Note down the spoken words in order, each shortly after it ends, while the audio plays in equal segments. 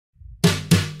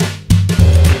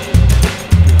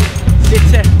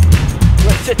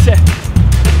City.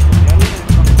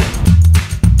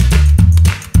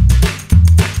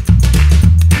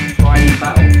 Trying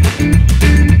battle.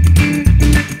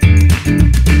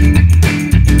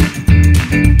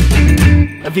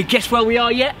 Have you guessed where we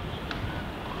are yet?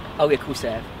 Oh yeah, of course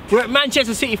they have. We're at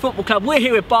Manchester City Football Club. We're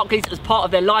here with Barclays as part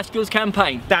of their Life Skills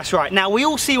campaign. That's right. Now, we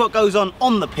all see what goes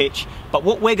on the pitch, but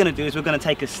what we're going to do is we're going to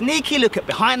take a sneaky look at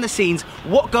behind the scenes,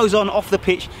 what goes on off the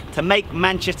pitch to make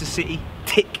Manchester City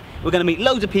tick. We're going to meet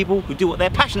loads of people who do what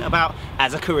they're passionate about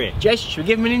as a career. Jess, should we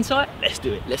give them an insight? Let's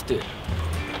do it. Let's do it.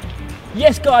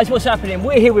 Yes guys, what's happening?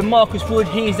 We're here with Marcus Wood.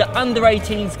 He is the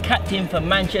under-18s captain for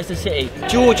Manchester City.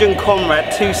 George and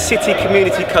Conrad, two City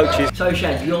community coaches. So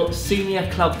Shaz, you're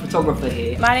senior club photographer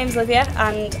here. My name's Olivia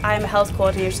and I'm a health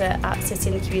coordinator at City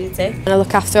in the Community. And I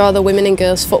look after all the women and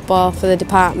girls football for the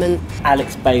department.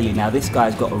 Alex Bailey. Now this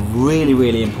guy's got a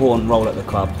really important role at the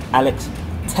club. Alex,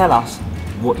 tell us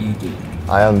what you do.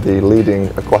 I am the leading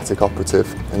aquatic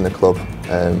operative in the club,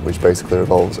 which basically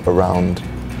revolves around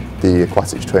the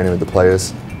aquatics training with the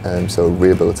players, so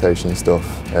rehabilitation stuff,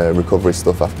 recovery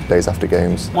stuff days after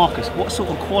games. Marcus, what sort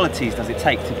of qualities does it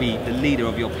take to be the leader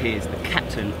of your peers, the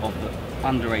captain of the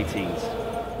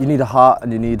under-18s? You need a heart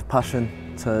and you need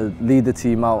passion to lead the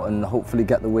team out and hopefully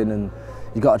get the win, and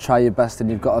you've got to try your best and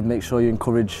you've got to make sure you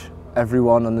encourage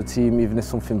everyone on the team. Even if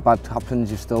something bad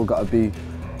happens, you've still got to be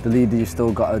the leader, you've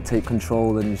still got to take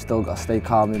control and you've still got to stay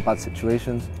calm in bad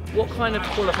situations. What kind of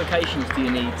qualifications do you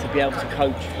need to be able to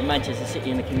coach for Manchester City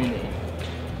in the community?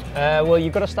 Well,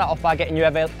 you've got to start off by getting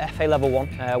your FA level 1,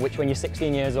 which when you're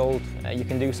 16 years old, you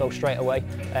can do so straight away.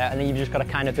 And then you've just got to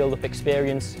kind of build up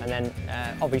experience. And then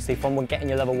obviously from getting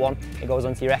your level 1, it goes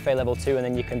on to your FA level 2, and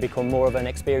then you can become more of an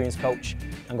experienced coach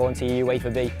and go into your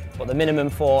UEFA B. But the minimum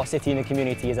for City in the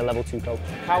community is a level 2 coach.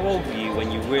 How old were you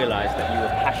when you realised that you were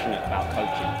passionate about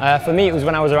coaching? For me, it was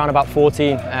when I was around about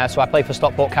 14. So I played for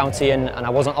Stockport County and I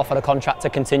wasn't offered a contract to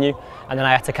continue. And then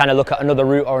I had to kind of look at another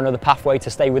route or another pathway to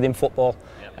stay within football.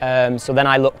 So then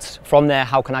I looked from there,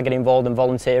 how can I get involved, and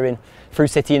volunteering through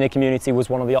City in the community was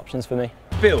one of the options for me.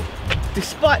 Bill,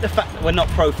 despite the fact that we're not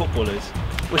pro footballers,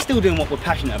 we're still doing what we're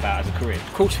passionate about as a career.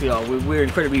 Of course we are, we're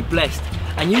incredibly blessed.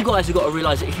 And you guys have got to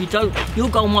realise that if you don't, your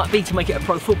goal might be to make it a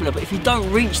pro footballer, but if you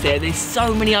don't reach there, there's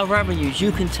so many other avenues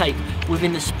you can take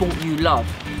within the sport you love.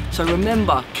 So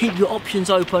remember, keep your options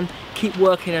open, keep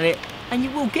working at it, and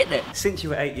you will get there. Since you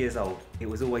were 8 years old, it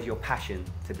was always your passion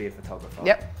to be a photographer.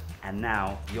 Yep. And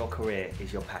now your career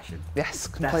is your passion. Yes,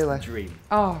 completely. That's the dream.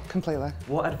 Oh, completely.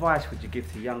 What advice would you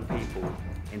give to young people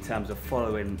in terms of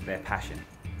following their passion?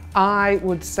 I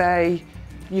would say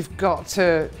you've got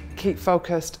to keep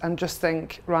focused and just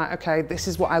think, right, okay, this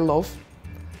is what I love.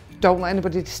 Don't let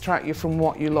anybody distract you from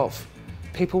what you love.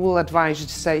 People will advise you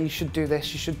to say you should do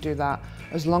this, you should do that.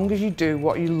 As long as you do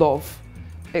what you love,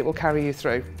 it will carry you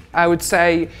through. I would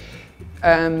say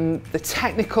the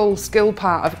technical skill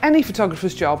part of any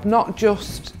photographer's job, not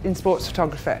just in sports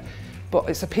photography, but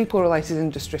it's a people-related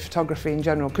industry, photography in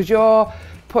general, because you're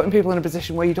putting people in a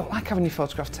position where you don't like having your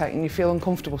photograph taken, you feel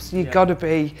uncomfortable, so you've got to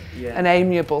be an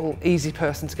amiable, easy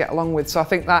person to get along with. So I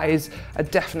think that is a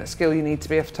definite skill you need to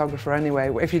be a photographer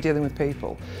anyway, if you're dealing with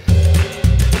people.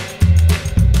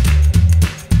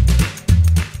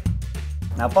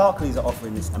 Now Barclays are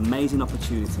offering this amazing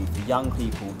opportunity for young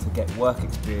people to get work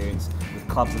experience with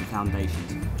clubs and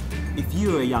foundations. If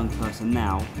you were a young person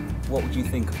now, what would you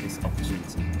think of this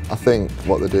opportunity? I think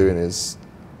what they're doing is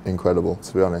incredible,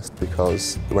 to be honest,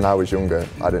 because when I was younger,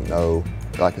 I didn't know,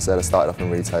 like I said, I started off in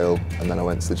retail and then I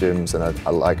went to the gyms, and I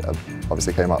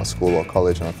obviously came out of school or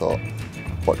college and I thought,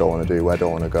 what do I want to do, where do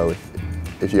I want to go?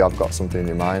 If you have got something in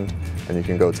your mind and you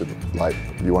can go to, like,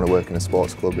 you want to work in a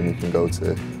sports club and you can go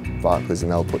to Barclays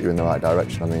and they'll put you in the right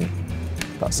direction. I mean,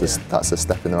 that's a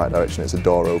step in the right direction. It's a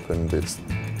door opened.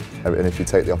 And if you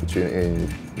take the opportunity and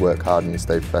you work hard and you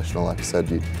stay professional, like I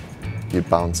said, you're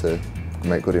bound to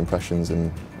make good impressions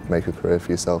and make a career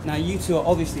for yourself. Now you two are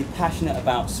obviously passionate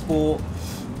about sport,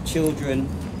 children,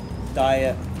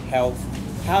 diet, health.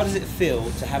 How does it feel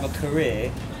to have a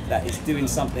career that is doing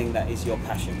something that is your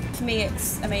passion? For me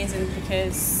it's amazing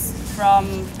because from,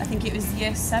 I think it was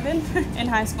year 7 in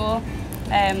high school,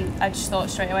 I just thought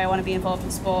straight away I want to be involved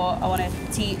in sport, I want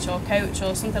to teach or coach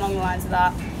or something along the lines of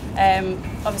that.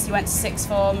 Obviously went to sixth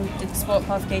form, did sport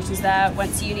qualifications there,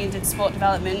 went to uni and did sport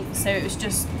development, so it was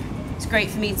just, it's great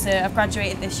for me to have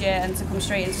graduated this year and to come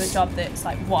straight into a job that's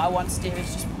like what I want to do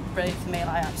is just brilliant for me, like,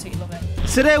 I absolutely love it.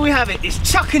 So there we have it, it's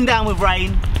chucking down with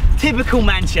rain. Typical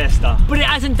Manchester. But it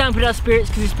hasn't dampened our spirits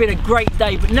because it's been a great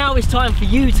day. But now it's time for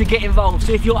you to get involved.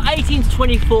 So if you're 18 to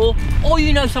 24 or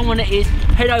you know someone that is,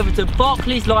 head over to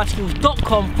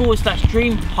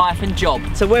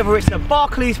barclayslifeskills.com/dream-job. So whether it's a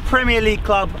Barclays Premier League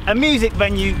club, a music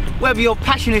venue, whether your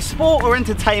passion is sport or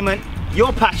entertainment,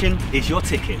 your passion is your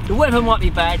ticket. The weather might be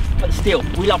bad, but still,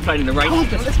 we love playing in the rain.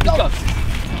 Let's go.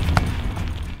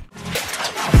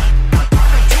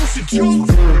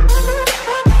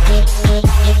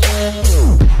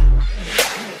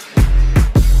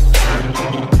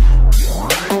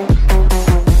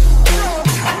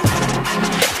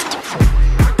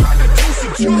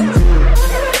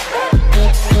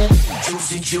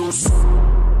 Juicy juice.